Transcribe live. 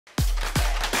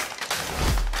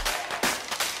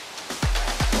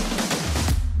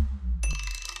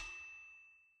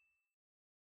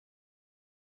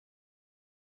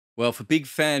Well, for big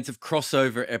fans of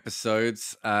crossover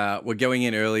episodes, we're going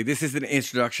in early. This is an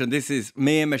introduction. This is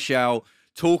me and Machel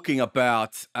talking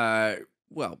about,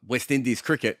 well, West Indies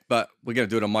cricket, but we're going to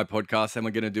do it on my podcast and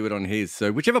we're going to do it on his.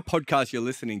 So whichever podcast you're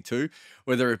listening to,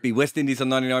 whether it be West Indies on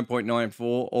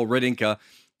 99.94 or Red Inca,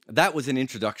 that was an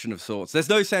introduction of sorts. There's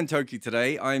no Santoki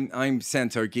today. I'm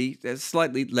Santoki. They're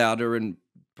slightly louder and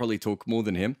probably talk more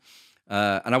than him.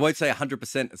 And I won't say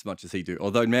 100% as much as he do,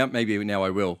 although maybe now I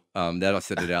will, that I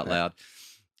said it out loud.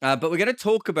 But we're going to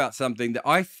talk about something that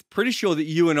I'm pretty sure that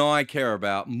you and I care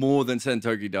about more than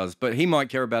Santoki does, but he might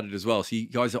care about it as well. So you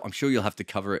guys, I'm sure you'll have to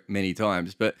cover it many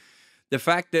times. But the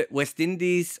fact that West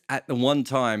Indies at the one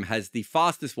time has the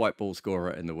fastest white ball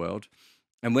scorer in the world,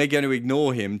 and we're going to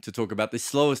ignore him to talk about the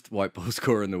slowest white ball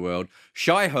scorer in the world,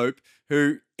 Shai Hope,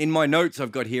 who in my notes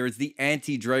I've got here is the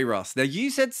anti-Dre Russ. Now,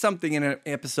 you said something in an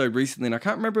episode recently, and I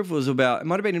can't remember if it was about, it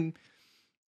might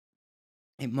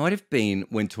have been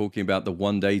when talking about the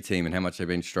one-day team and how much they've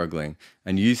been struggling.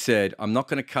 And you said, I'm not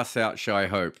going to cuss out Shai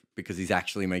Hope because he's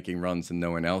actually making runs and no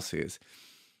one else is.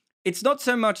 It's not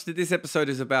so much that this episode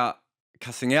is about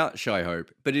cussing out Shai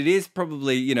Hope, but it is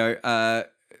probably, you know,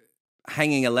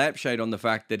 hanging a lampshade on the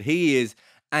fact that he is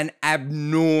an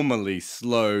abnormally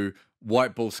slow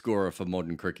white ball scorer for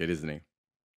modern cricket, isn't he?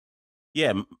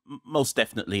 Yeah, most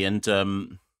definitely.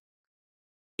 And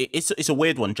it's a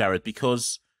weird one, Jarrod,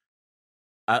 because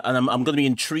and I'm going to be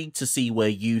intrigued to see where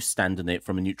you stand in it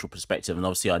from a neutral perspective. And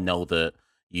obviously, I know that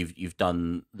you've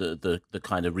done the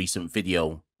kind of recent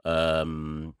video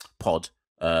pod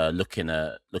looking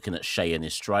at Shai and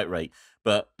his strike rate.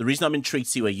 But the reason I'm intrigued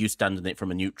to see where you stand in it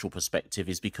from a neutral perspective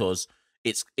is because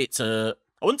it's a,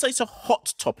 I wouldn't say it's a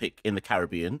hot topic in the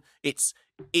Caribbean. It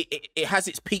has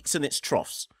its peaks and its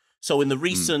troughs. So in the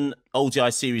recent ODI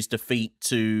series defeat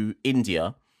to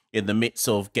India, in the midst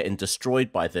of getting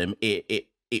destroyed by them, it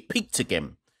peaked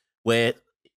again, where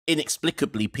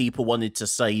inexplicably people wanted to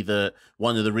say that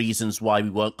one of the reasons why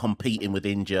we weren't competing with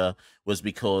India was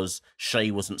because Shai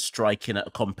wasn't striking at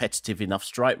a competitive enough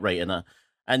strike rate.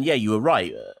 And yeah, you were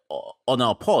right. On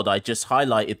our pod, I just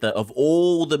highlighted that of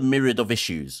all the myriad of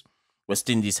issues West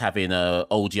Indies having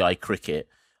ODI cricket,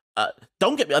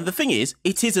 don't get me. And the thing is,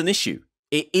 it is an issue.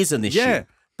 It is an issue. Yeah.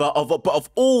 But of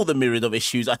all the myriad of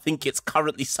issues, I think it's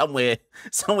currently somewhere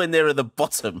near at the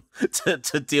bottom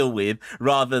to deal with,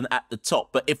 rather than at the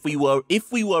top. But if we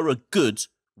were a good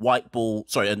white ball,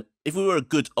 and if we were a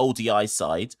good ODI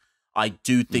side, I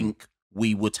do think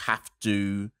we would have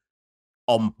to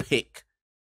unpick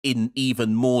in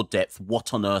even more depth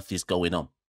what on earth is going on.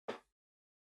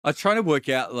 I was trying to work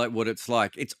out like what it's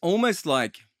like. It's almost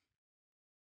like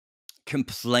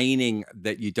complaining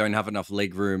that you don't have enough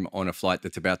leg room on a flight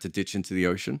that's about to ditch into the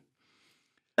ocean.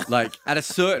 Like at a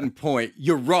certain point,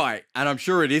 you're right, and I'm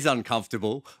sure it is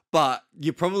uncomfortable, but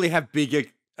you probably have bigger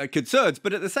concerns.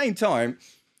 But at the same time,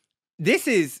 it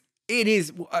is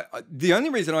the only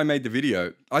reason I made the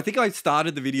video. I think I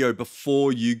started the video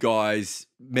before you guys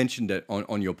mentioned it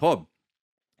on your pod,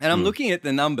 and I'm looking at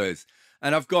the numbers.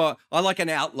 And I like an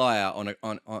outlier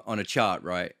on a chart,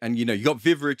 right? And you know, you got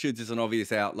Viv Richards as an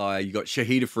obvious outlier. You got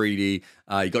Shahid Afridi.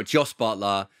 You got Josh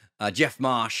Butler, Geoff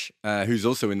Marsh, who's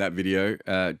also in that video.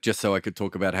 Just so I could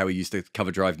talk about how he used to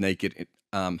cover drive naked,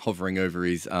 hovering over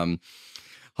his teammate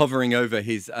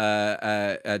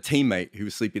who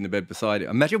was sleeping in the bed beside him.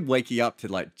 Imagine waking up to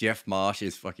like Geoff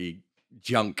Marsh's fucking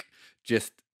junk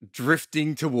just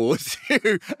drifting towards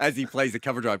you as he plays the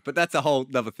cover drive. But that's a whole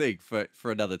other thing for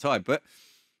another time. But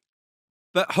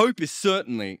Hope is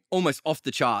certainly almost off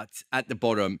the charts at the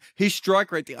bottom. His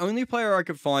strike rate, the only player I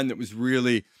could find that was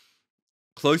really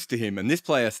close to him, and this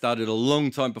player started a long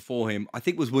time before him, I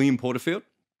think was William Porterfield.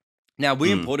 Now,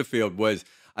 William Porterfield was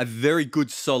a very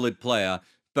good, solid player,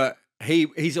 but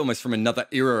he's almost from another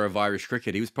era of Irish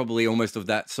cricket. He was probably almost of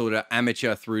that sort of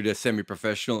amateur through to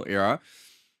semi-professional era.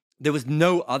 There was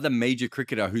no other major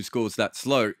cricketer who scores that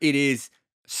slow. It is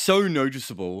so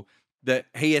noticeable that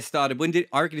he has started.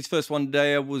 I reckon his first one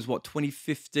day was what,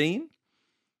 2015?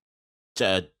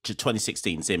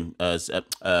 2016, Sim. I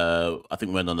think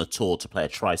we went on a tour to play a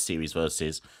tri-series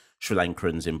versus Sri Lanka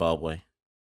and Zimbabwe.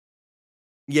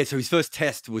 Yeah, so his first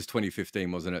test was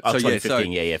 2015, wasn't it? Oh, so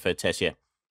 2015, yeah, first test, yeah.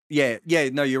 Yeah,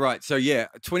 no, you're right. So yeah,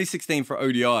 2016 for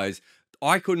ODIs.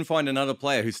 I couldn't find another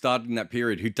player who started in that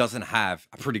period who doesn't have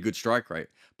a pretty good strike rate.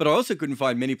 But I also couldn't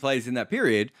find many players in that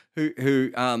period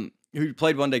who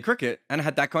played one-day cricket and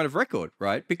had that kind of record,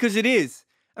 right? Because it is,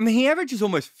 I mean, he averages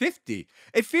almost 50.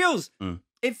 It feels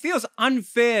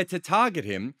unfair to target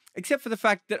him, except for the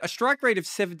fact that a strike rate of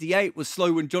 78 was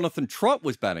slow when Jonathan Trott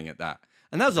was batting at that.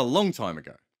 And that was a long time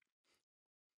ago.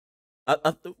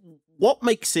 What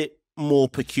makes it more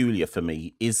peculiar for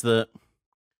me is that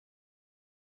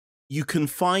you can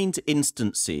find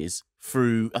instances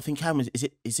through, I think, how many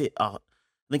is it? I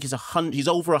think it's 100. He's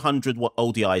over 100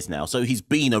 ODIs now, so he's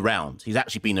been around. He's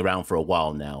actually been around for a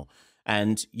while now,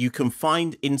 and you can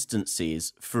find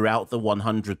instances throughout the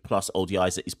 100 plus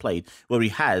ODIs that he's played where he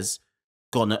has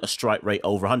gone at a strike rate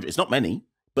over 100. It's not many,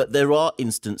 but there are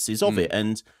instances of it,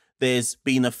 and there's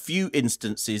been a few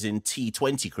instances in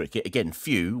T20 cricket, again,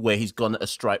 few, where he's gone at a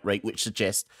strike rate which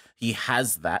suggests he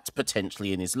has that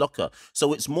potentially in his locker.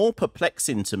 So it's more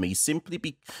perplexing to me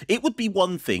it would be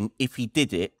one thing if he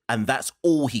did it and that's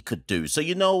all he could do. So,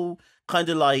 you know, kind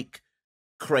of like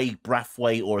Craig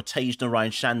Brathwaite or Tej Narayan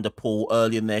Chanderpaul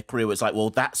early in their career, it's like, well,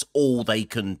 that's all they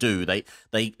can do. They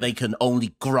can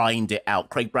only grind it out.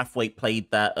 Craig Brathwaite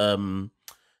played that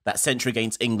century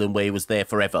against England where he was there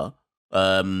forever.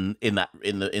 In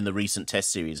the recent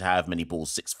Test series, however many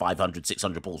balls, 500,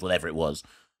 600 balls, whatever it was,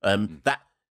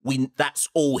 that's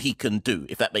all he can do,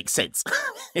 if that makes sense.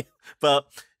 But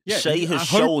yeah, Shai has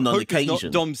shown on occasion.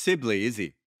 Not Dom Sibley, is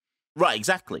he? Right,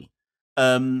 exactly.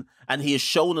 And he has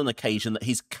shown on occasion that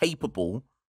he's capable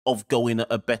of going at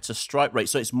a better strike rate.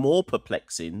 So it's more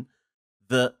perplexing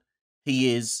that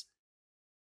he is.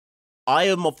 I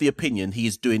am of the opinion he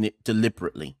is doing it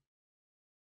deliberately.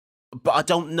 But I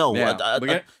don't know.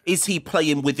 Is he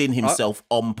playing within himself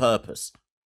on purpose?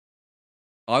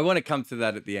 I want to come to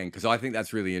that at the end because I think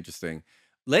that's really interesting.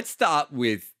 Let's start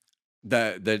with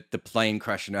the plane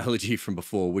crash analogy from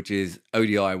before, which is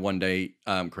ODI one-day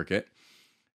cricket.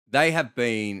 They have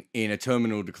been in a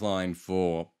terminal decline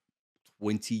for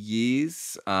 20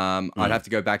 years. I'd have to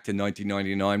go back to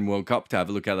 1999 World Cup to have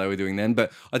a look how they were doing then.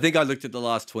 But I think I looked at the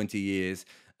last 20 years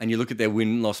and you look at their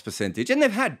win-loss percentage and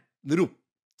they've had little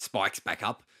spikes back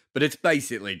up, but it's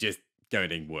basically just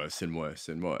getting worse and worse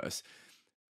and worse.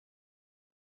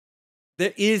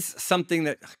 There is something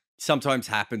that sometimes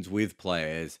happens with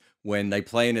players when they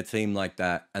play in a team like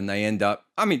that and they end up,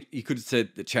 I mean, you could have said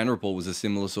that Chanderpaul was a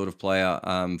similar sort of player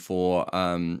for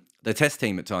the Test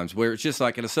team at times, where it's just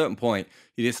like at a certain point,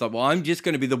 you're just like, well, I'm just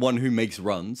going to be the one who makes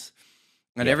runs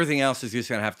and everything else is just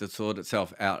going to have to sort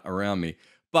itself out around me.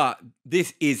 But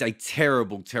this is a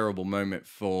terrible, terrible moment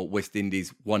for West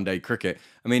Indies one-day cricket.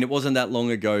 I mean, it wasn't that long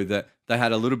ago that they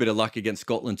had a little bit of luck against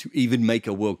Scotland to even make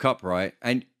a World Cup, right?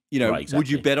 And, you know, right, exactly. Would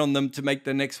you bet on them to make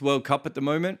the next World Cup at the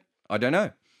moment? I don't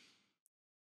know.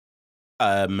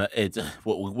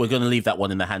 We're going to leave that one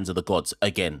in the hands of the gods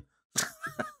again.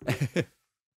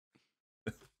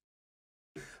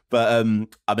 But,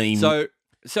 I mean... So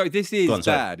this is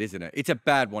bad, isn't it? It's a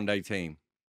bad one-day team.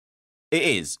 It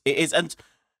is. And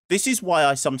this is why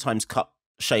I sometimes cut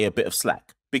Shai a bit of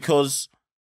slack, because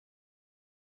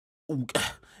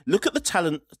look at the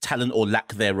talent or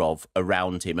lack thereof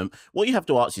around him. And what you have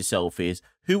to ask yourself is,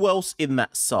 who else in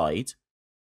that side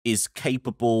is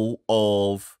capable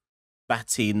of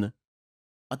batting?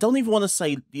 I don't even want to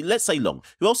say, let's say long.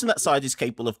 Who else in that side is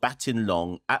capable of batting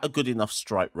long at a good enough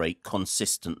strike rate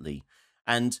consistently?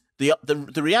 And the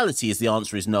reality is the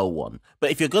answer is no one.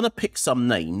 But if you're going to pick some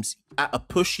names, at a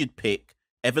push you'd pick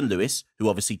Evan Lewis, who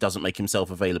obviously doesn't make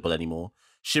himself available anymore,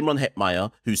 Shimron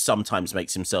Hetmyer, who sometimes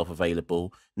makes himself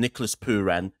available, Nicholas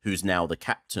Pooran, who's now the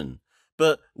captain.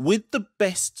 But with the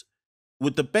best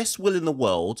will in the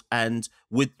world and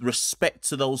with respect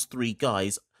to those three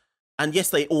guys, and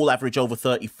yes, they all average over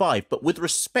 35, but with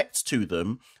respect to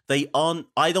them,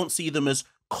 I don't see them as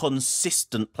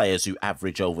consistent players who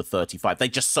average over 35. They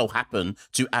just so happen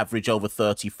to average over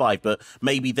 35, but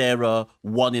maybe they're a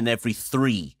 1 in every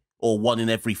 3 or 1 in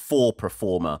every 4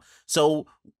 performer. So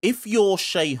if you're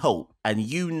Shai Hope and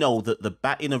you know that the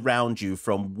batting around you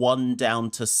from 1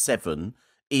 down to 7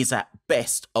 is at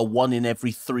best a 1 in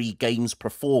every 3 games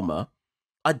performer,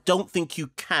 I don't think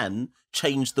you can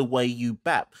change the way you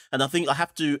bat. And I think I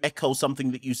have to echo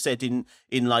something that you said in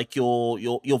like your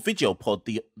video pod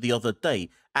the other day.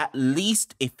 At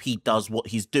least if he does what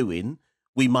he's doing,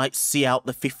 we might see out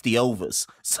the 50 overs.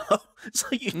 So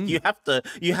you have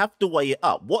to weigh it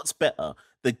up. What's better?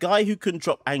 The guy who can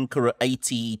drop anchor at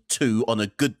 82 on a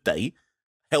good day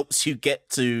helps you get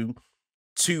to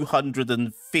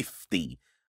 250.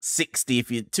 60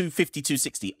 if you 250,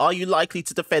 260. Are you likely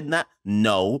to defend that?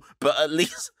 No, but at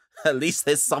least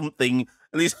there's something.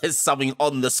 At least there's something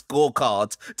on the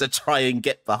scorecard to try and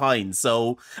get behind.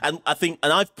 So, and I think,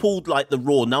 and I've pulled like the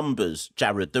raw numbers,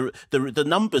 Jarrod. The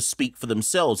numbers speak for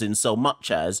themselves in so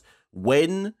much as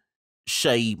when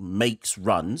Shai makes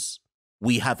runs,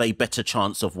 we have a better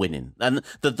chance of winning. And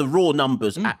the raw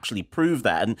numbers actually prove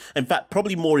that. And in fact,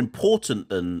 probably more important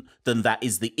than that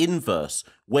is the inverse.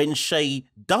 When Shai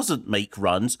doesn't make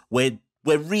runs, we're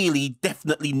we're really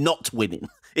definitely not winning,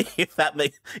 if that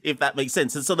makes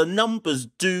sense. And so the numbers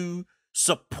do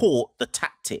support the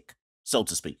tactic, so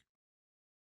to speak.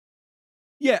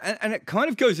 Yeah, and it kind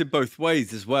of goes in both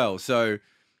ways as well. So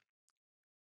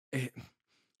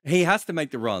he has to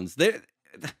make the runs.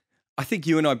 I think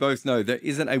you and I both know there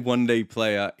isn't a one-day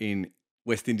player in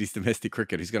West Indies domestic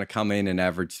cricket who's going to come in and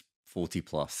average 40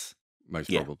 plus, most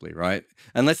probably, right?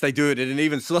 Unless they do it at an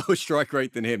even slower strike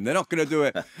rate than him. They're not going to do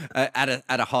it at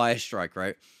a higher strike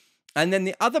rate. And then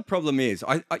the other problem is,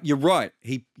 you're right,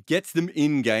 he gets them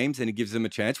in games and he gives them a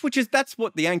chance, that's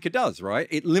what the anchor does, right?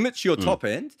 It limits your top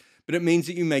end, but it means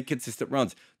that you make consistent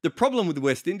runs. The problem with the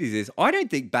West Indies is I don't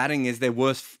think batting is their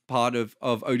worst part of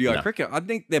ODI cricket. I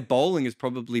think their bowling has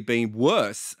probably been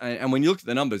worse. And when you look at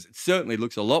the numbers, it certainly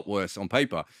looks a lot worse on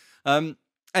paper. And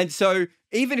so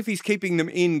even if he's keeping them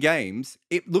in games,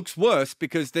 it looks worse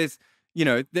because there's,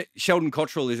 Sheldon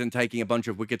Cottrell isn't taking a bunch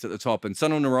of wickets at the top, and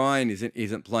Sunil Narayan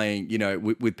isn't playing,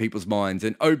 with people's minds,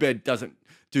 and Obed doesn't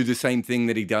do the same thing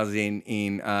that he does in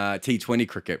T20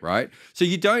 cricket, right? So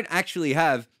you don't actually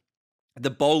have the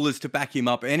bowlers to back him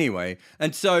up anyway.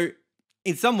 And so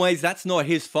in some ways, that's not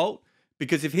his fault,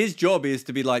 because if his job is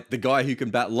to be like the guy who can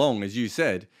bat long, as you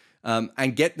said,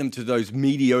 and get them to those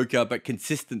mediocre but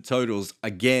consistent totals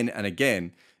again and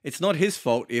again, it's not his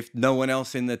fault if no one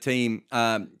else in the team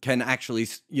can actually,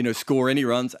 score any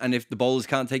runs, and if the bowlers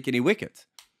can't take any wickets.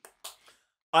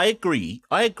 I agree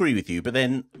with you, but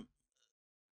then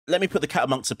let me put the cat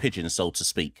amongst the pigeons, so to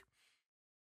speak.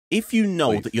 If you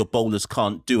know that your bowlers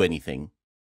can't do anything,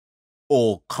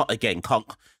 or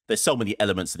can't, there's so many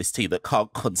elements of this team that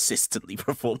can't consistently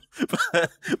perform.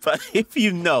 but if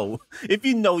you know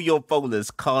your bowlers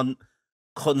can't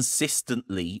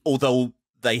consistently, although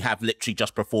they have literally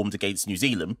just performed against New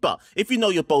Zealand, but if you know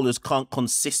your bowlers can't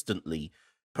consistently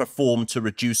perform to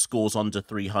reduce scores under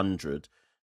 300,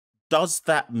 does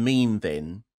that mean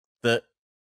then that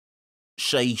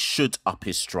Shai should up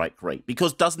his strike rate?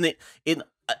 Because doesn't it,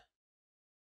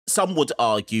 some would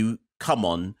argue, come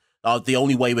on, the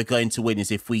only way we're going to win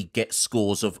is if we get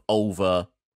scores of over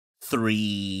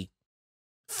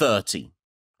 330.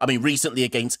 I mean, recently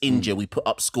against India, we put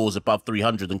up scores above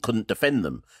 300 and couldn't defend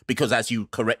them because, as you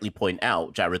correctly point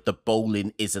out, Jarrod, the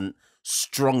bowling isn't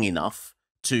strong enough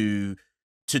to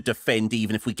defend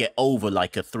even if we get over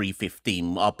like a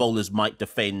 315. Our bowlers might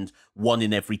defend 1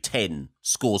 in every 10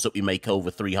 scores that we make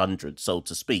over 300, so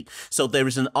to speak. So there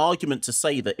is an argument to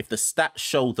say that if the stats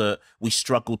show that we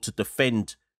struggle to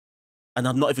defend, and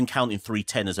I'm not even counting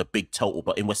 310 as a big total,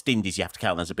 but in West Indies, you have to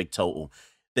count as a big total.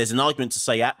 There's an argument to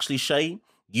say, actually, Shai,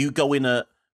 you go in at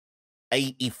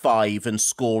 85 and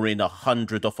score in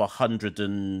 100 off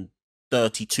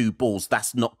 132 balls,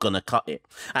 that's not going to cut it.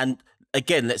 And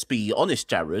again, let's be honest,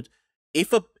 Jarrod,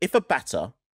 if a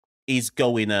batter is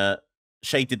going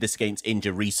Shai did this against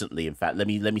India recently, in fact. Let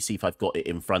me see if I've got it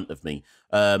in front of me.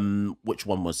 Which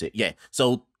one was it? Yeah.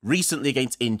 So recently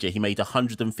against India, he made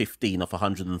 115 off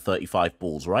 135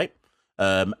 balls, right?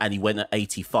 And he went at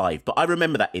 85. But I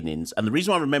remember that innings. And the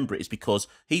reason why I remember it is because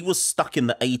he was stuck in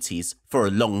the 80s for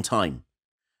a long time.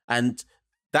 And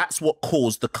that's what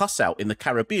caused the cuss out in the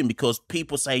Caribbean, because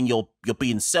people saying you're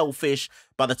being selfish.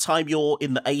 By the time you're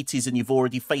in the 80s and you've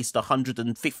already faced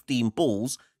 115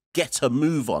 balls, get a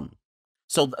move on.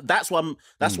 So that's why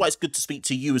it's good to speak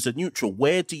to you as a neutral.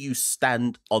 Where do you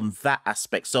stand on that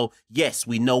aspect? So yes,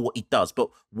 we know what he does, but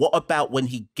what about when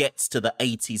he gets to the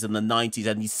 80s and the 90s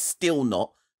and he's still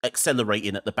not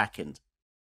accelerating at the back end?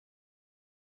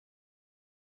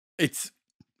 It's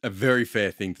a very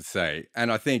fair thing to say.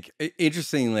 And I think,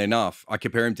 interestingly enough, I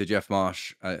compare him to Geoff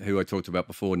Marsh, who I talked about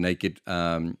before, naked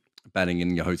batting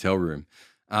in your hotel room.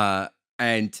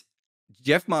 And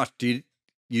Geoff Marsh did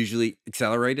usually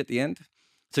accelerate at the end.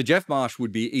 So Geoff Marsh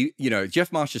would be,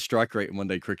 Geoff Marsh's strike rate in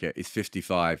one-day cricket is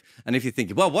 55. And if you're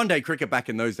thinking, well, one-day cricket back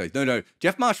in those days, no,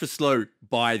 Geoff Marsh was slow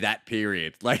by that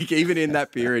period. Like, even in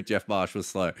that period, Geoff Marsh was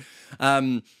slow.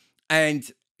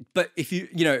 But if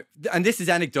and this is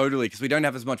anecdotally because we don't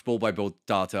have as much ball-by-ball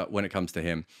data when it comes to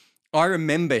him. I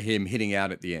remember him hitting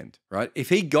out at the end, right? If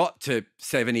he got to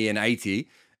 70 and 80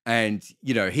 and,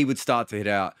 he would start to hit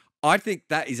out, I think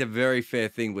that is a very fair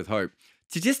thing with Hope.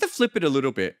 Just to flip it a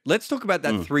little bit, let's talk about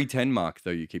that 310 mark,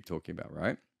 though, you keep talking about,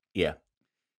 right? Yeah.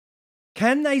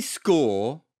 Can they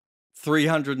score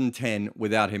 310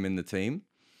 without him in the team?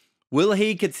 Will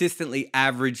he consistently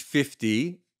average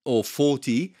 50 or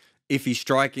 40 if he's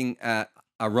striking at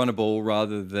a runner ball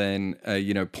rather than,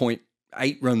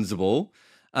 0.8 runs a ball?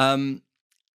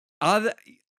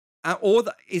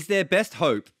 Is their best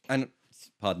hope, and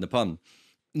pardon the pun,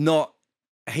 not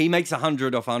he makes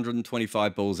 100 off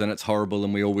 125 balls, and it's horrible,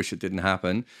 and we all wish it didn't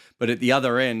happen. But at the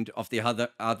other end, off the other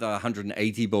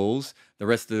 180 balls, the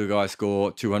rest of the guys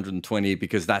score 220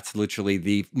 because that's literally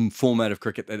the format of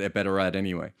cricket that they're better at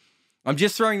anyway. I'm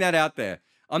just throwing that out there.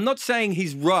 I'm not saying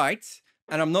he's right,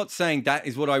 and I'm not saying that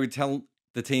is what I would tell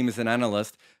the team as an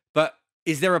analyst, but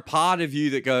is there a part of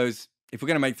you that goes, if we're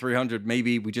going to make 300,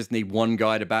 maybe we just need one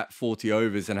guy to bat 40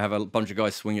 overs and have a bunch of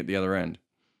guys swing at the other end?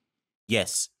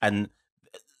 Yes, and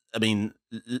I mean,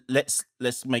 let's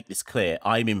make this clear.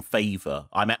 I'm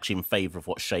actually in favour of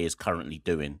what Shai is currently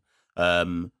doing.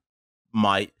 And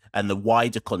the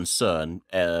wider concern,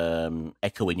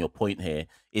 echoing your point here,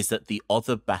 is that the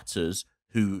other batters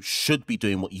who should be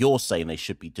doing what you're saying they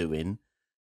should be doing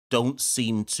don't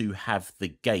seem to have the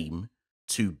game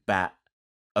to bat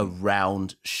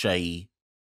around Shai.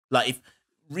 Like, if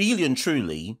really and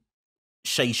truly,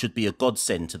 Shai should be a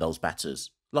godsend to those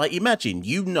batters. Like, imagine,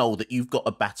 you know that you've got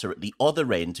a batter at the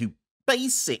other end who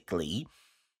basically,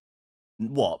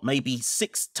 maybe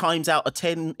 6 times out of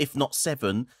 10, if not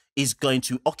 7, is going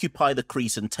to occupy the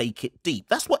crease and take it deep.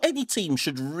 That's what any team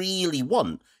should really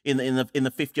want in the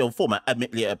 50-over format,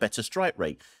 admittedly at a better strike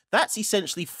rate. That's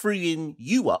essentially freeing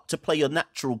you up to play your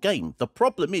natural game. The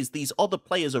problem is these other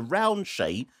players around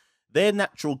Shai, their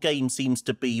natural game seems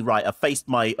to be, right, I faced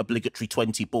my obligatory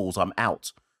 20 balls, I'm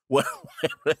out.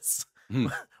 Whereas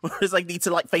I need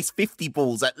to face 50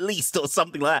 balls at least or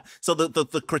something like that. So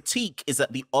the critique is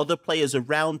that the other players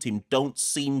around him don't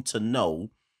seem to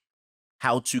know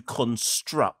how to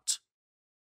construct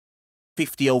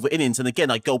 50 over innings. And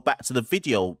again, I go back to the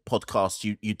video podcast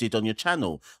you did on your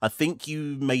channel. I think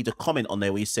you made a comment on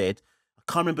there where you said, I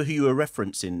can't remember who you were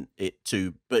referencing it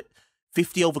to, but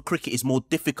 50 over cricket is more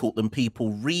difficult than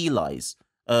people realise.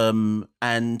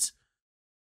 And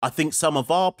I think some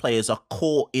of our players are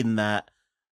caught in that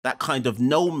kind of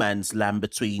no man's land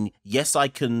between, yes, I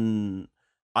can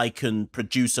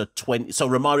produce a 20. So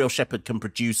Romario Shepherd can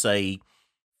produce a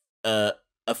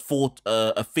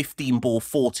 15 ball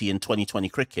 40 in 2020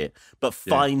 cricket, but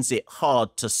finds it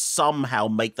hard to somehow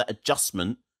make that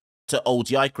adjustment to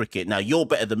ODI cricket. Now, you're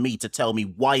better than me to tell me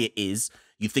why it is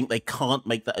you think they can't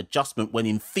make that adjustment when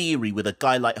in theory with a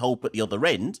guy like Hope at the other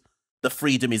end, the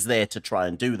freedom is there to try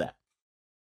and do that.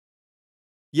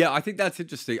 Yeah, I think that's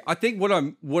interesting. I think what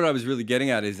I was really getting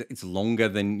at is it's longer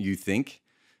than you think.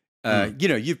 You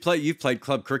know, you've played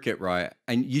club cricket, right?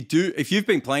 And you do, if you've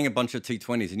been playing a bunch of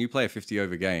T20s and you play a 50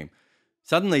 over game,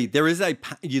 suddenly there is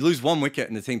you lose 1 wicket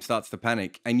and the team starts to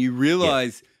panic, and you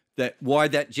realize that why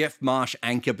that Geoff Marsh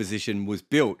anchor position was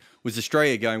built was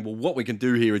Australia going, well, what we can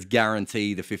do here is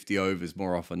guarantee the 50 overs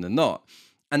more often than not.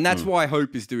 And that's why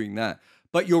Hope is doing that.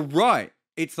 But you're right.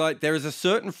 It's like there is a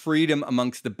certain freedom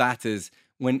amongst the batters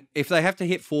if they have to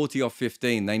hit 40 off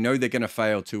 15, they know they're going to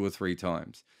fail 2 or 3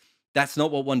 times. That's not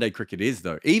what one-day cricket is,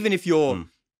 though. Even if you're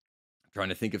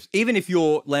even if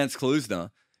you're Lance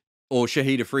Klusener or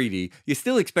Shahid Afridi, you're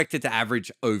still expected to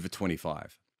average over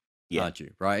 25, aren't you?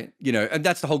 Right? You know, and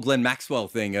that's the whole Glenn Maxwell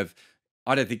thing of,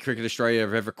 I don't think Cricket Australia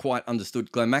have ever quite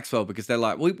understood Glenn Maxwell, because they're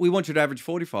like, we want you to average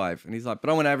 45. And he's like, but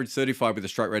I want to average 35 with a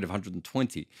strike rate of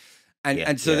 120.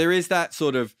 And so there is that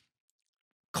sort of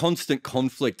constant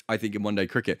conflict, I think, in one-day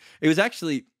cricket. It was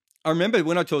actually, I remember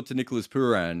when I talked to Nicholas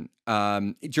Pooran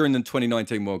during the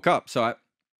 2019 World Cup. So I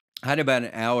had about an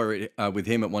hour with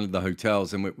him at one of the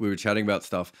hotels, and we were chatting about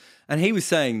stuff. And he was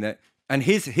saying that, and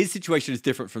his situation is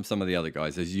different from some of the other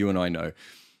guys, as you and I know.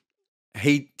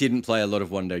 He didn't play a lot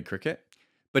of one-day cricket,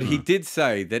 but he did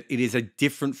say that it is a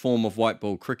different form of white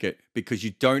ball cricket because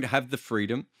you don't have the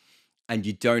freedom and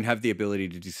you don't have the ability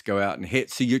to just go out and hit.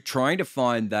 So you're trying to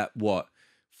find that,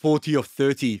 40 or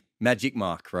 30 magic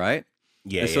mark, right?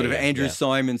 Yeah. The sort of Andrew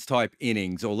Simons type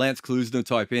innings or Lance Klusener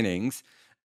type innings.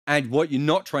 And what you're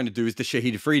not trying to do is the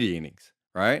Shahid Afridi innings,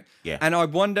 right? Yeah. And I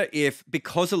wonder if,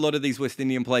 because a lot of these West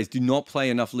Indian players do not play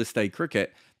enough list A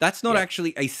cricket, that's not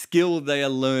actually a skill they are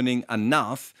learning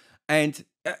enough. And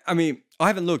I mean, I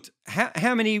haven't looked.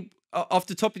 How many, off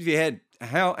the top of your head,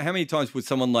 how many times would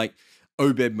someone like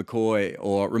Obed McCoy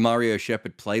or Romario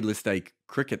Shepherd play list A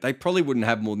cricket? They probably wouldn't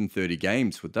have more than 30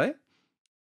 games, would they?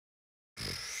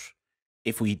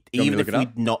 Even if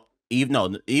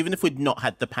we'd not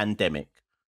had the pandemic,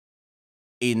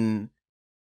 in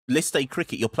list A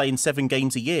cricket, you're playing 7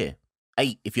 games a year,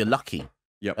 8 if you're lucky.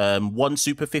 Yep. 1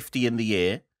 Super 50 in the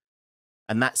year,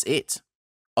 and that's it,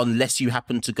 unless you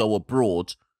happen to go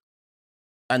abroad.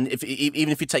 And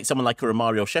even if you take someone like a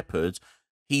Romario Shepherd,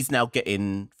 he's now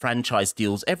getting franchise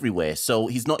deals everywhere, so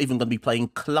he's not even going to be playing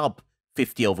club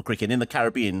 50-over cricket. In the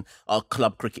Caribbean, our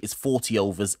club cricket is 40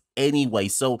 overs anyway.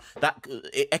 So that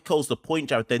it echoes the point,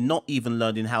 Jarrod. They're not even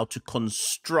learning how to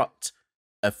construct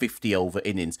a 50-over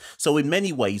innings. So in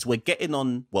many ways, we're getting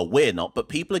on, well, we're not, but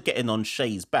people are getting on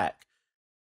Shai's back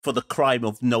for the crime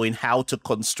of knowing how to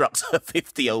construct a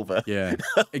 50-over. Yeah,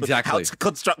 exactly. How to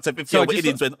construct a 50-over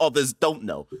innings when others don't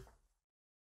know.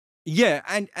 Yeah,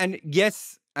 and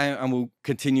yes, and we'll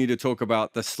continue to talk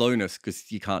about the slowness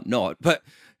because you can't not. But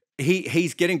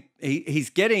he's getting.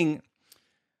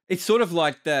 It's sort of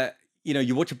like that. You know,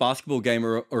 you watch a basketball game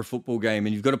or a football game,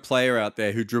 and you've got a player out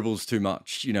there who dribbles too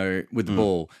much. You know, with the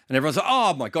ball, and everyone's like,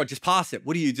 "Oh my God, just pass it!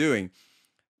 What are you doing?"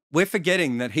 We're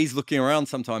forgetting that he's looking around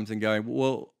sometimes and going,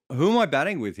 "Well, who am I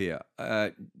batting with here?"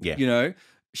 You know,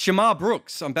 Shamar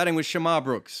Brooks. I'm batting with Shamar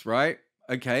Brooks, right?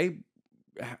 Okay.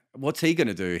 What's he going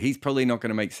to do? He's probably not going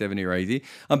to make 70 or 80.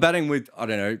 I'm batting with, I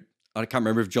don't know, I can't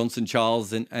remember if Johnson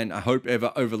Charles and I Hope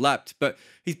ever overlapped, but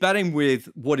he's batting with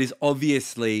what is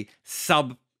obviously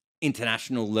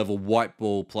sub-international level white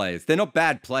ball players. They're not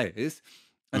bad players,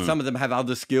 and some of them have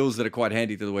other skills that are quite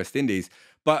handy to the West Indies.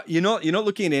 But you're not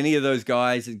looking at any of those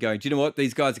guys and going, do you know what?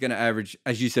 These guys are going to average,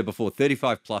 as you said before,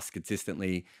 35 plus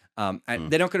consistently, and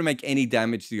they're not going to make any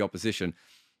damage to the opposition.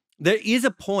 There is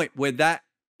a point where that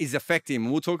is affecting him,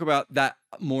 and we'll talk about that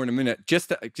more in a minute, just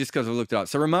because I looked it up.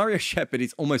 So Romario Shepherd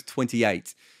is almost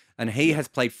 28, and he has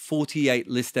played 48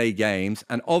 List A games,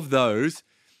 and of those,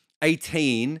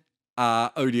 18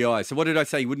 are ODI. So what did I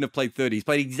say? He wouldn't have played 30. He's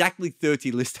played exactly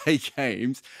 30 List A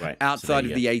games outside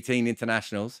of the 18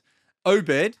 internationals.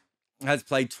 Obed has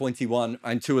played 21,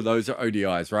 and 2 of those are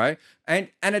ODIs, right? And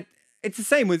it's the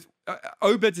same with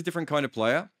Obed's a different kind of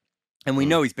player, and we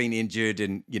know he's been injured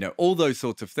and, you know, all those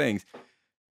sorts of things.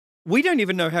 We don't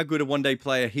even know how good a one-day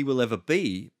player he will ever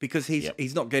be because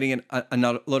he's not getting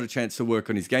a lot of chance to work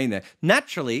on his game there.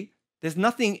 Naturally, there's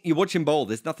nothing, you watch him bowl,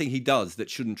 there's nothing he does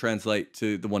that shouldn't translate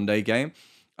to the one-day game.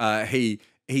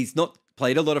 He's not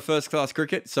played a lot of first-class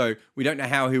cricket, so we don't know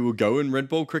how he will go in red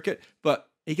ball cricket, but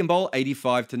he can bowl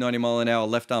 85 to 90 mile an hour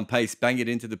left-arm pace, bang it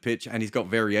into the pitch, and he's got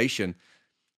variation.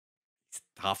 He's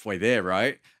halfway there,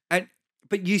 right?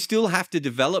 But you still have to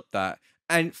develop that.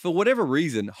 And for whatever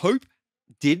reason, Hope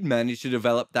did manage to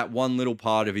develop that one little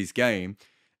part of his game.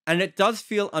 And it does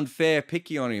feel unfair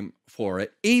picking on him for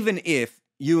it, even if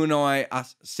you and I are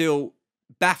still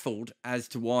baffled as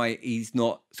to why he's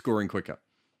not scoring quicker.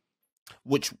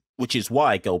 Which is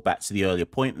why I go back to the earlier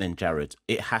point then, Jarrod.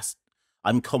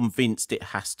 I'm convinced it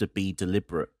has to be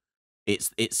deliberate.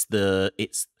 It's the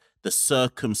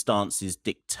circumstances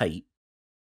dictate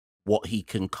what he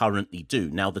can currently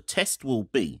do. Now the test will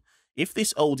be, if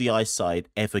this ODI side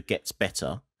ever gets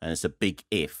better, and it's a big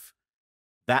if,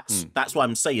 that's why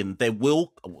I'm saying there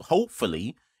will,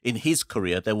 hopefully, in his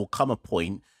career, there will come a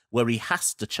point where he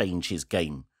has to change his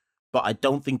game. But I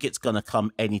don't think it's going to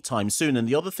come anytime soon. And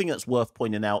the other thing that's worth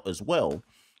pointing out as well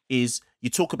is you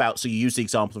talk about, so you use the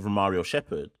example of Romario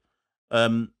Shepherd.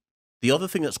 The other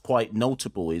thing that's quite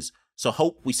notable is, so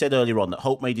Hope, we said earlier on that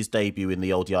Hope made his debut in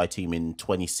the ODI team in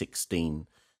 2016.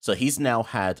 So he's now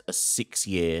had a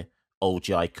 6-year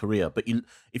ODI career. But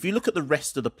if you look at the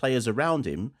rest of the players around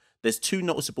him, there's 2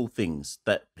 noticeable things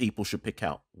that people should pick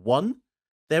out. One,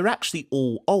 they're actually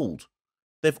all old.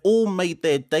 They've all made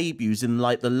their debuts in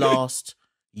like the last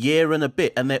year and a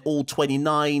bit, and they're all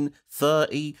 29,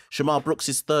 30. Shamar Brooks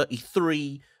is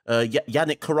 33.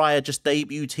 Yannick Correa just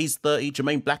debuted. He's 30.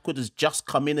 Jermaine Blackwood has just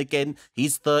come in again.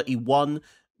 He's 31.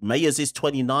 Mayers is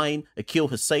 29. Akil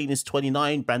Hussain is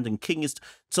 29. Brandon King is...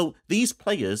 So these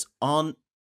players aren't...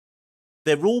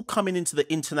 They're all coming into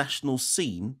the international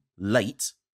scene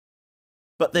late,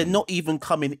 but they're not even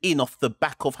coming in off the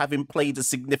back of having played a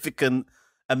significant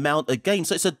amount of games.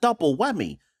 So it's a double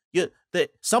whammy.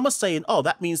 Some are saying, oh,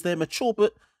 that means they're mature,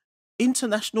 but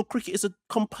international cricket is a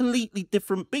completely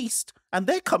different beast, and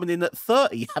they're coming in at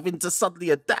 30, having to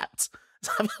suddenly adapt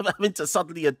to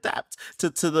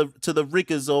the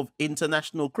rigors of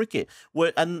international cricket.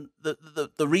 And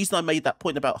the reason I made that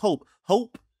point about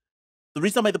Hope, the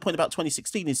reason I made the point about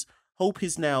 2016 is Hope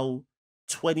is now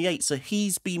 28, so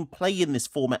he's been playing this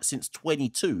format since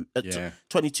 22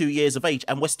 years of age,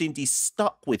 and West Indies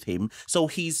stuck with him, so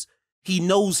he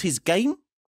knows his game.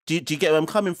 Do you get where I'm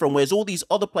coming from? Whereas all these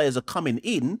other players are coming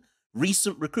in,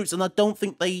 recent recruits, and I don't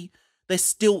think they're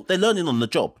learning on the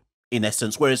job, in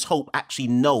essence, whereas Hope actually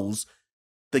knows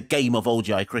the game of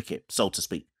ODI cricket, so to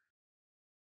speak.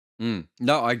 No,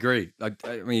 I agree.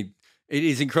 I mean, It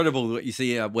is incredible what you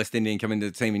see West Indian come into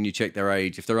the team and you check their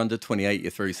age. If they're under 28, you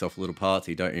throw yourself a little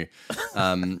party, don't you?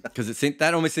 Because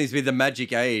that almost seems to be the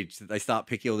magic age that they start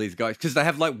picking all these guys because they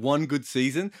have like one good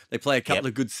season. They play a couple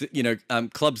of good,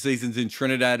 club seasons in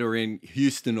Trinidad or in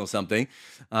Houston or something,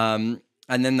 and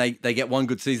then they get one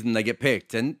good season and they get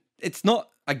picked. And it's not,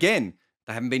 again,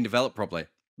 they haven't been developed properly.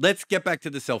 Let's get back to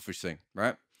the selfish thing,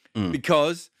 right?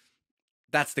 Because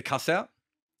that's the cuss out.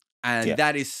 And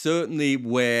that is certainly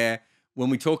where, when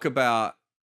we talk about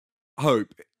hope,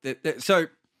 so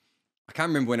I can't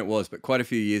remember when it was, but quite a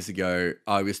few years ago,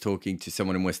 I was talking to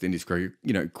someone in West Indies group,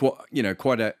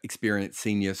 quite an experienced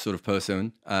senior sort of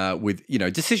person with,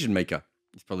 decision maker.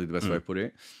 It's probably the best way to put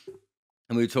it.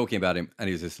 And we were talking about him, and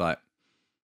he was just like,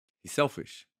 he's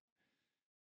selfish.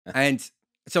 And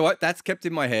so that's kept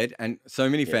in my head, and so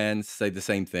many fans say the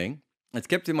same thing. It's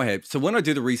kept in my head. So when I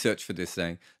do the research for this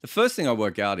thing, the first thing I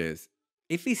work out is,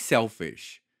 if he's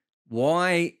selfish,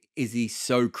 why is he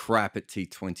so crap at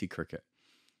T20 cricket?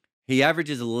 He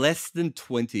averages less than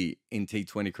 20 in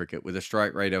T20 cricket with a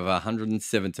strike rate of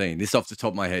 117. This is off the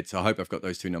top of my head, so I hope I've got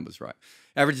those two numbers right.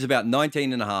 Averages about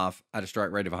 19.5 at a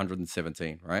strike rate of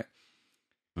 117, right?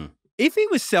 If he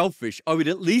was selfish, I would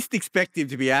at least expect him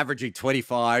to be averaging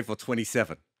 25 or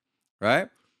 27, right?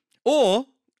 Or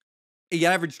he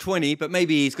averaged 20, but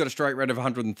maybe he's got a strike rate of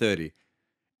 130.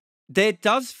 There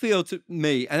does feel to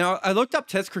me, and I looked up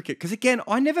Test cricket, because again,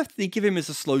 I never think of him as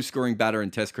a slow-scoring batter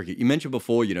in Test cricket. You mentioned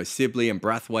before, Sibley and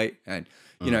Brathwaite and,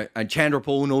 and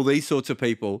Chandrapal and all these sorts of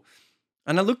people.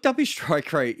 And I looked up his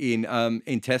strike rate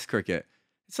in Test cricket.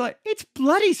 It's like, it's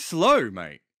bloody slow,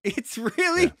 mate. It's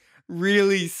really,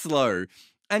 really slow.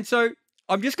 And so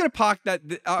I'm just going to park that.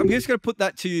 I'm just going to put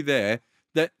that to you there,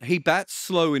 that he bats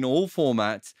slow in all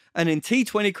formats. And in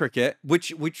T20 cricket,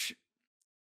 which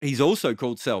he's also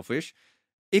called selfish.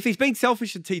 If he's being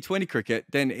selfish in T20 cricket,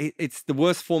 then it's the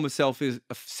worst form of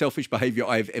selfish behavior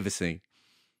I've ever seen.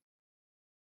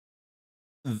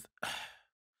 So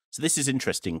this is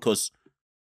interesting because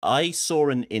I saw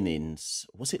an innings,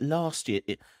 was it last year?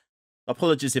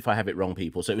 Apologies if I have it wrong,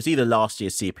 people. So it was either last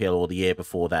year's CPL or the year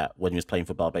before that when he was playing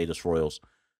for Barbados Royals,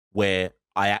 where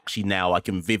I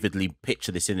can vividly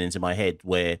picture this innings in my head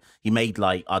where he made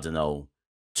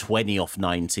 20 off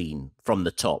 19 from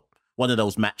the top. One of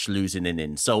those match losing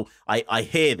innings. So I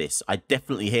hear this. I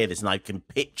definitely hear this, and I can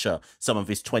picture some of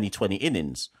his 2020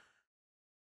 innings.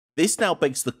 This now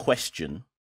begs the question.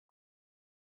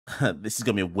 This is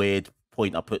going to be a weird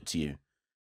point I put to you.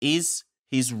 Is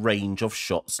his range of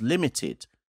shots limited?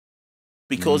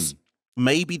 Because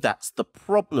maybe that's the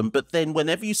problem. But then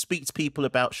whenever you speak to people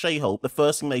about Shai Hope, the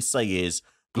first thing they say is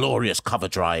glorious cover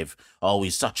drive. Oh,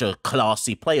 he's such a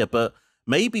classy player. But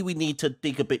maybe we need to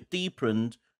dig a bit deeper,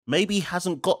 and maybe he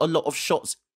hasn't got a lot of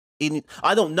shots in.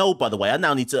 I don't know, by the way. I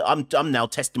now need to. I'm now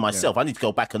testing myself. I need to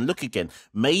go back and look again.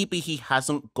 Maybe he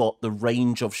hasn't got the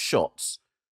range of shots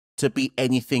to be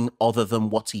anything other than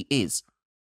what he is.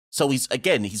 So he's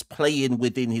playing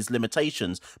within his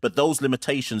limitations, but those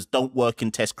limitations don't work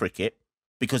in Test cricket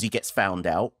because he gets found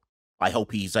out. I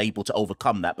hope he's able to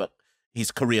overcome that, but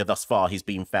his career thus far, he's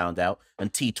been found out.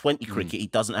 And T20 cricket, he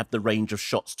doesn't have the range of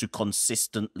shots to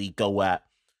consistently go at,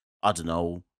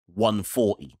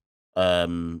 140,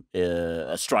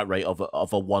 a strike rate of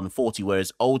a 140.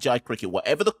 Whereas ODI cricket,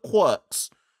 whatever the quirks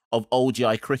of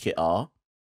ODI cricket are,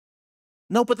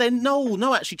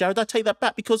 actually, Jarrod, I take that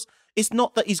back, because it's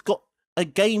not that he's got a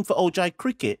game for ODI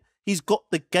cricket. He's got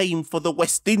the game for the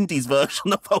West Indies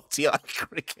version of ODI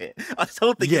cricket. I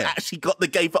don't think he's actually got the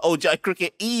game for ODI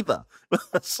cricket either.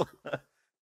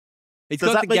 He's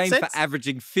got the game for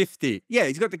averaging 50. Yeah,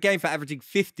 he's got the game for averaging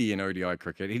 50 in ODI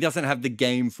cricket. He doesn't have the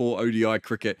game for ODI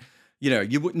cricket.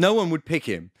 No one would pick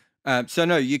him. So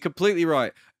no, you're completely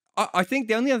right. I think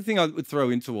the only other thing I would throw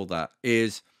into all that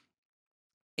is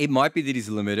it might be that he's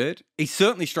limited. He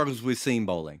certainly struggles with seam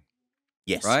bowling.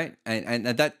 Yes. Right? And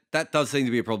that does seem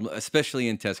to be a problem, especially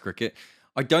in Test cricket.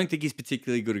 I don't think he's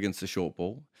particularly good against the short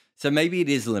ball. So maybe it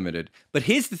is limited. But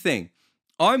here's the thing.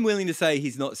 I'm willing to say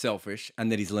he's not selfish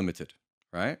and that he's limited,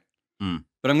 right? But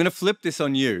I'm going to flip this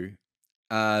on you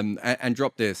and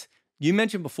drop this. You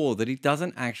mentioned before that he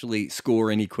doesn't actually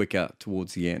score any quicker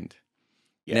towards the end.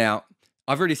 Yeah. Now,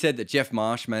 I've already said that Geoff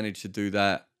Marsh managed to do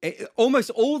that.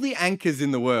 Almost all the anchors in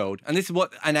the world, and this is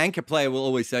what an anchor player will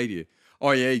always say to you.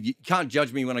 Oh, yeah, you can't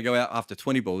judge me when I go out after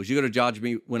 20 balls. You got to judge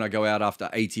me when I go out after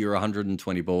 80 or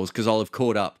 120 balls because I'll have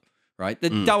caught up, right? The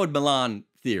Dawid Malan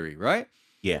theory, right?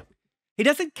 Yeah. He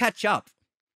doesn't catch up,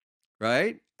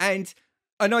 right? And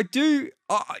I do.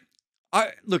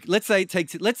 Look. Let's say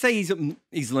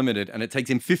he's limited, and it takes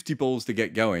him 50 balls to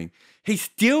get going. He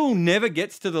still never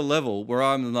gets to the level where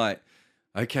I'm like,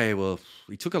 okay, well,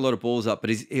 he took a lot of balls up, but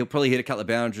he'll probably hit a couple of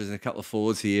boundaries and a couple of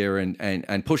fours here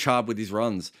and push hard with his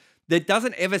runs. There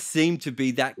doesn't ever seem to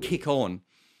be that kick on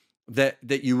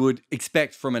that you would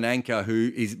expect from an anchor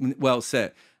who is well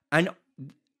set. And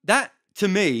that, to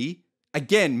me,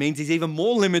 again, means he's even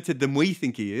more limited than we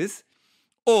think he is,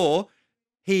 or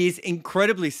he is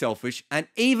incredibly selfish, and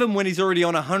even when he's already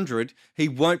on 100, he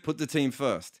won't put the team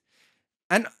first.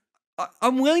 And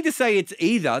I'm willing to say it's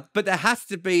either, but there has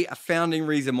to be a founding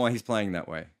reason why he's playing that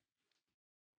way.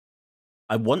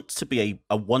 I want to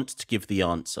give the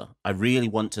answer. I really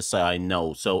want to say I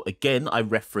know. So again, I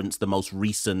reference the most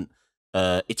recent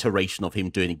iteration of him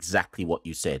doing exactly what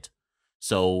you said.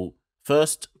 So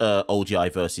first ODI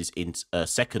versus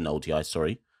second ODI,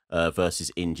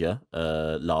 versus India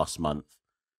last month.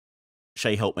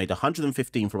 Shai Hope made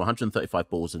 115 from 135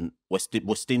 balls, and West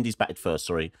Indies batted first,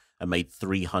 and made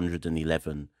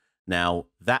 311. Now,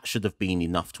 that should have been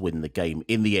enough to win the game.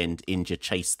 In the end, India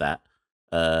chased that.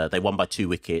 They won by 2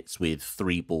 wickets with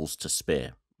 3 balls to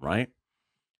spare, right?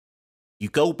 You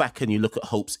go back and you look at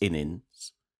Hope's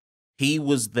innings. He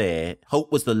was there. Hope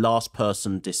was the last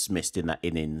person dismissed in that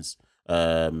innings.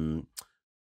 He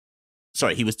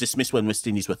was dismissed when West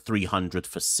Indies were 300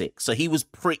 for 6. So he was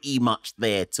pretty much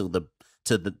there till the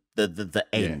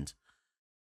end.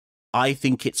 I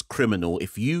think it's criminal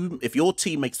if your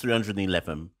team makes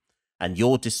 311 and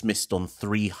you're dismissed on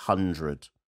 300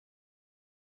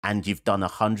 and you've done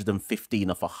 115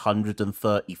 off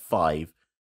 135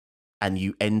 and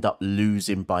you end up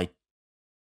losing by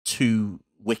 2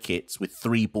 wickets with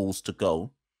 3 balls to go.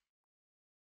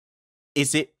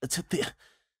 Yes,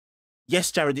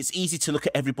 Jarrod, it's easy to look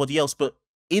at everybody else, but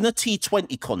in a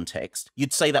T20 context,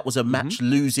 you'd say that was a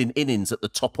match-losing innings at the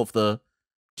top of the...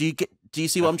 Do you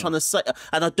see what I'm trying to say?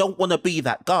 And I don't want to be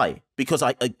that guy, because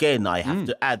I have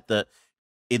to add that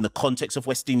in the context of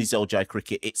West Indies ODI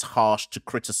cricket, it's harsh to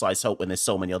criticise Hope when there's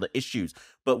so many other issues.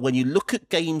 But when you look at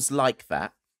games like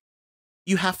that,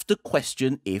 you have to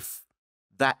question if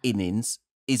that innings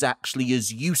is actually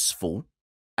as useful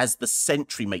as the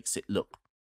century makes it look.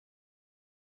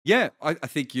 Yeah, I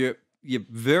think you're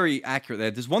very accurate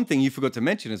there. There's one thing you forgot to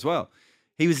mention as well.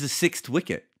 He was the 6th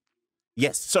wicket.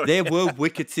 Yes, sorry. There were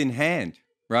wickets in hand,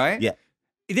 right? Yeah.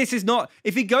 This is not...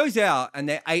 If he goes out and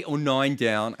they're 8 or 9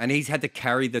 down and he's had to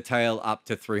carry the tail up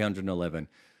to 311,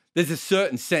 there's a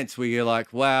certain sense where you're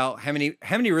like, wow, how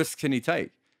many risks can he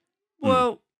take?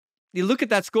 Well, you look at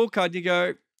that scorecard and you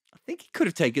go, I think he could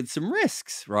have taken some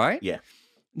risks, right? Yeah.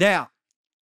 Now,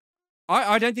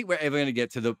 I don't think we're ever going to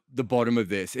get to the bottom of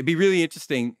this. It'd be really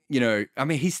interesting, I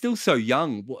mean, he's still so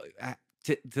young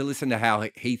to listen to how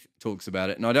he talks about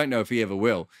it. And I don't know if he ever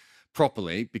will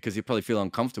properly, because he'll probably feel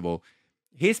uncomfortable.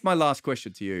 Here's my last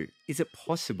question to you. Is it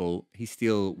possible he's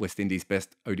still West Indies'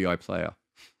 best ODI player?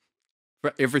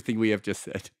 For everything we have just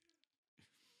said.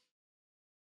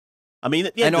 I mean,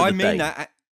 at the end of the day...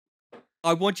 that.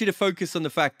 I want you to focus on the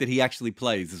fact that he actually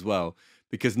plays as well,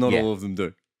 because not all of them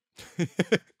do.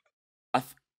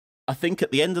 I think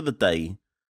at the end of the day,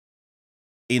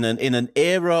 in an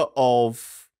era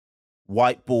of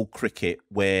white ball cricket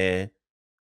where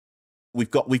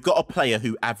we've got a player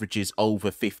who averages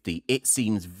over 50, it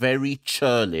seems very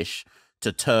churlish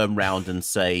to turn round and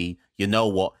say, you know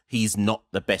what, he's not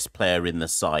the best player in the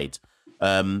side.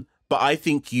 But I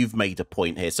think you've made a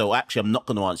point here. So actually, I'm not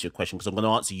going to answer your question, because I'm going to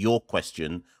answer your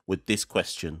question with this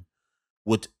question.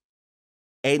 Would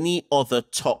any other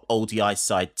top ODI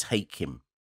side take him?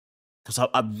 Because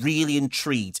I'm really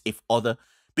intrigued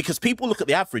because people look at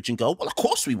the average and go, well, of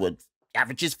course we would. The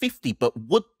average is 50, but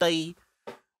would a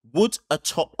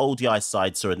top ODI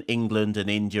side, so an England, an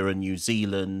India, and New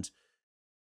Zealand,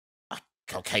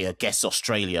 okay, I guess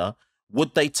Australia,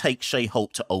 would they take Shai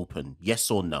Hope to open? Yes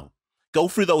or no? Go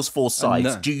through those 4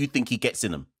 sides. No. Do you think he gets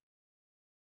in them?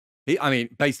 I mean,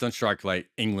 based on strike rate,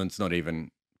 England's not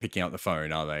even picking up the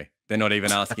phone, are they? They're not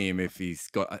even asking him if he's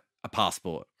got a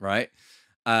passport, right?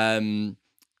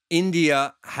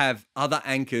 India have other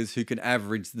anchors who can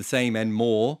average the same and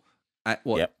more at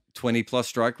 20 plus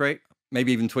strike rate,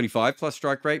 maybe even 25 plus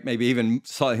strike rate, maybe even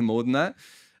slightly more than that.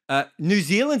 New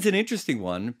Zealand's an interesting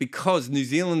one, because New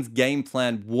Zealand's game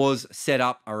plan was set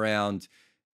up around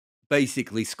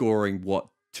basically scoring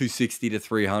 260 to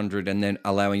 300 and then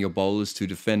allowing your bowlers to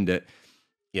defend it.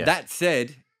 Yeah. That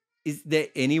said, is there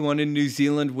anyone in New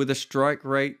Zealand with a strike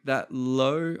rate that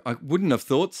low? I wouldn't have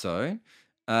thought so.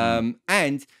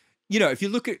 And, if you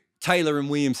look at Taylor and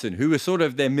Williamson, who were sort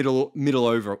of their middle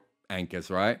over anchors,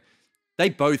 right? They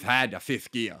both had a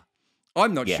 5th gear.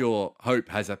 I'm not sure Hope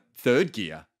has a 3rd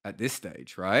gear at this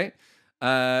stage, right?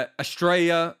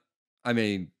 Australia, I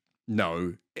mean,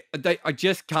 No, I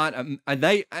just can't.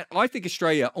 I think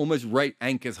Australia almost rate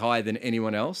anchors higher than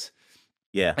anyone else.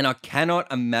 Yeah. And I cannot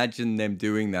imagine them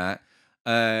doing that.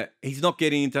 He's not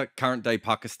getting into current day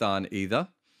Pakistan either.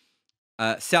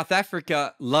 South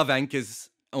Africa love anchors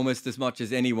almost as much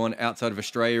as anyone outside of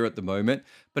Australia at the moment.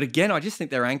 But again, I just think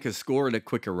their anchors score at a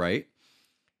quicker rate.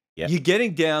 Yeah. You're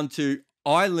getting down to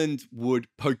Ireland would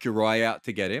poke your eye out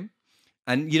to get him.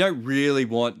 And you don't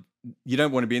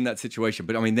want to be in that situation.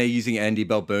 But I mean, they're using Andy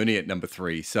Balbirnie at number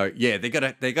 3. So yeah, they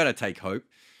gotta take Hope.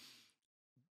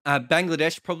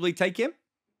 Bangladesh probably take him.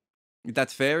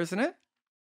 That's fair, isn't it?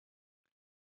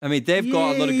 I mean, they've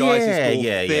got a lot of guys who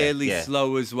score fairly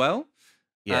slow as well.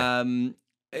 Yeah.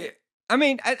 I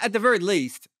mean, at the very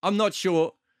least, I'm not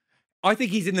sure. I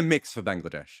think he's in the mix for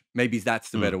Bangladesh. Maybe that's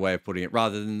the better way of putting it,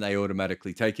 rather than they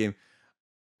automatically take him.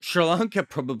 Sri Lanka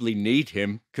probably need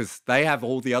him because they have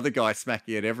all the other guys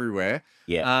smacking it everywhere.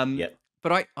 Yeah.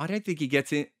 But I don't think he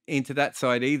gets into that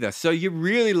side either. So you're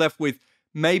really left with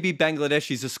maybe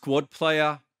Bangladesh is a squad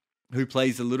player who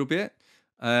plays a little bit.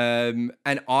 And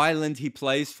Ireland he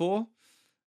plays for.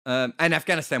 And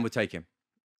Afghanistan would take him.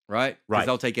 Right? Because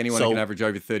they'll take anyone who can average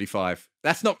over 35.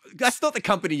 That's not the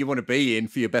company you want to be in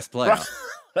for your best player.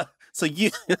 Right. So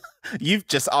you've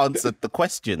just answered the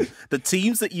question. The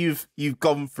teams that you've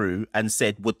gone through and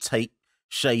said would take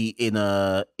Shai in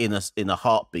a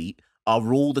heartbeat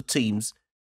are all the teams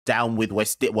down with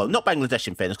West. Well, not Bangladesh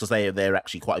in fairness, because they're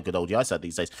actually quite a good ODI side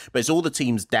these days. But it's all the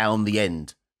teams down the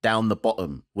end, down the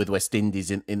bottom with West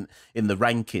Indies in the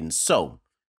rankings. So,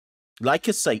 like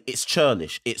I say, it's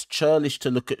churlish. It's churlish to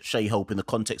look at Shai Hope in the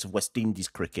context of West Indies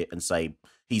cricket and say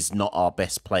he's not our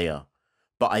best player.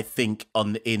 But I think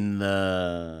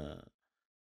to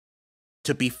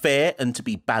be fair and to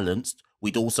be balanced,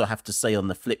 we'd also have to say on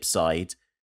the flip side,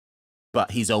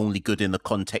 but he's only good in the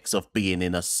context of being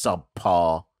in a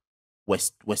subpar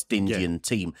West Indian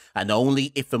team, and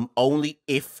only if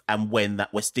and when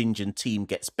that West Indian team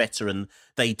gets better and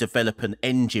they develop an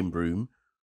engine room,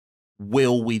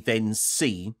 will we then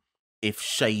see if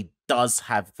Shai does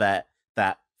have that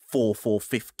 4/4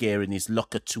 fifth gear in his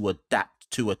locker to adapt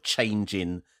to a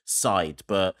changing side.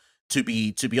 But to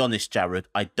be honest, Jarrod,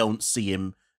 I don't see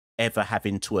him ever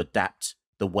having to adapt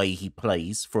the way he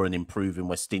plays for an improving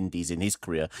West Indies in his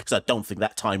career, because I don't think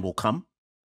that time will come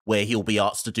where he'll be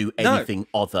asked to do anything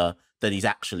other than he's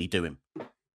actually doing.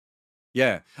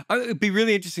 Yeah. It'd be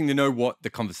really interesting to know what the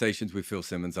conversations with Phil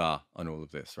Simmons are on all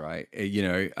of this, right?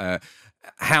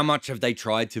 How much have they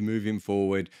tried to move him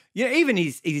forward? Even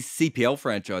his CPL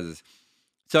franchises.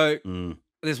 So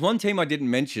there's one team I didn't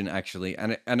mention, actually,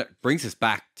 and it brings us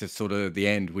back to sort of the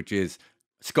end, which is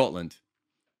Scotland.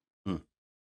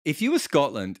 If you were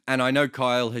Scotland, and I know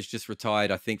Kyle has just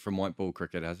retired, I think, from white ball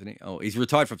cricket, hasn't he? Oh, he's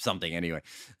retired from something anyway.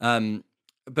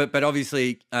 But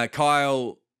obviously,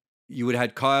 Kyle... You would have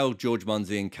had Kyle, George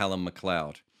Munsey, and Callum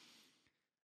McLeod.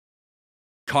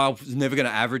 Kyle was never going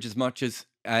to average as much as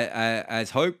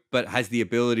Hope, but has the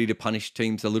ability to punish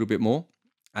teams a little bit more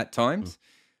at times.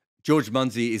 George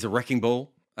Munsey is a wrecking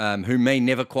ball who may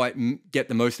never quite get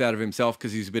the most out of himself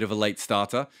because he's a bit of a late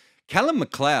starter. Callum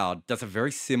McLeod does a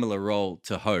very similar role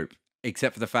to Hope,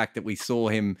 except for the fact that we saw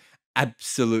him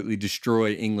absolutely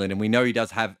destroy England, and we know he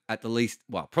does have at the least,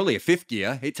 well, probably a fifth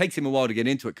gear. It takes him a while to get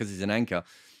into it because he's an anchor.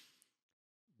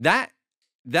 That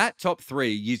top 3,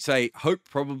 you'd say Hope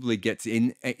probably gets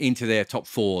into their top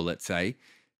 4, let's say,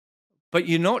 but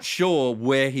you're not sure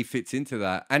where he fits into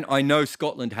that. And I know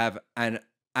Scotland have an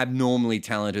abnormally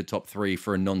talented top 3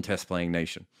 for a non-test playing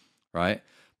nation, right?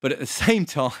 But at the same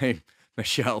time,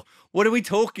 Machel, what are we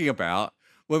talking about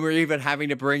when we're even having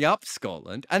to bring up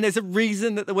Scotland? And there's a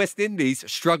reason that the West Indies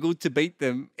struggled to beat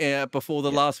them before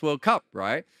the last World Cup,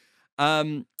 right?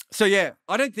 So, yeah,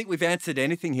 I don't think we've answered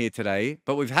anything here today,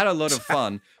 but we've had a lot of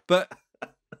fun. But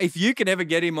if you can ever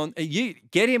get him on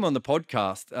the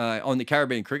podcast, on the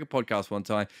Caribbean Cricket Podcast one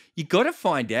time, you got to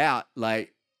find out,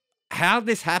 like, how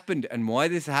this happened and why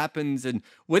this happens and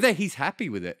whether he's happy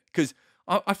with it. Because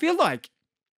I feel like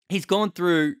he's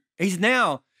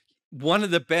now one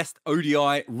of the best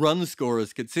ODI run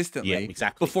scorers consistently. Yeah,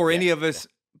 exactly. Before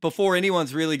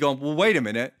anyone's really gone, well, wait a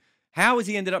minute. How has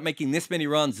he ended up making this many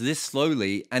runs this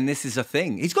slowly? And this is a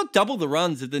thing. He's got double the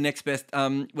runs of the next best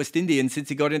West Indian since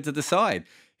he got into the side.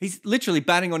 He's literally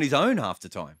batting on his own half the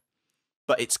time.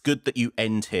 But it's good that you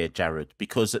end here, Jarrod,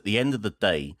 because at the end of the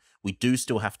day, we do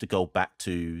still have to go back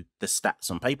to the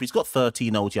stats on paper. He's got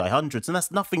 13 ODI hundreds, and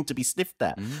that's nothing to be sniffed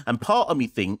at. And part of me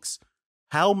thinks,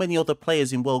 how many other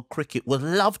players in world cricket would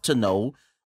love to know?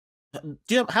 Do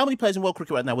you know how many players in world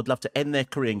cricket right now would love to end their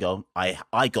career and go,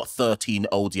 I got 13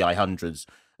 ODI hundreds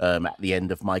at the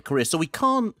end of my career? So we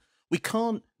can't we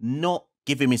can't not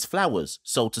give him his flowers,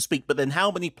 so to speak. But then how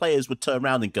many players would turn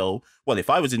around and go, well, if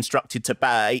I was instructed to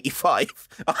bat at 85,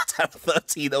 I'd have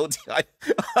 13 ODI,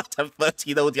 I'd have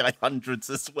 13 ODI hundreds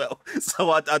as well.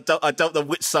 So I don't know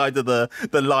which side of the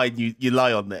line you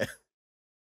lie on there.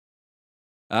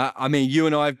 I mean, you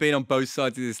and I have been on both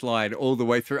sides of this line all the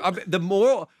way through. The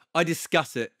more I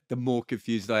discuss it, the more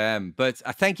confused I am. But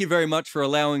thank you very much for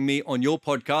allowing me on your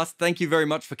podcast. Thank you very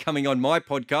much for coming on my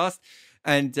podcast.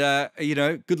 And,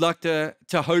 good luck to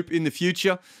Hope in the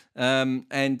future. And,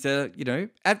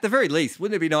 at the very least,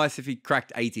 wouldn't it be nice if he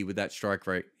cracked 80 with that strike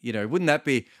rate? Wouldn't that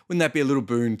be a little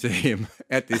boon to him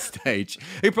at this stage?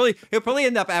 He'll probably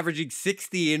end up averaging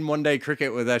 60 in one-day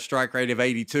cricket with a strike rate of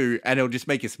 82, and it'll just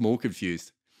make us more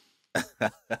confused.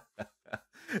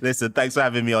 Listen, thanks for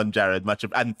having me on, Jarrod.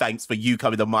 And thanks for you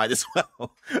coming on mine as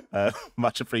well.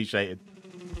 Much appreciated.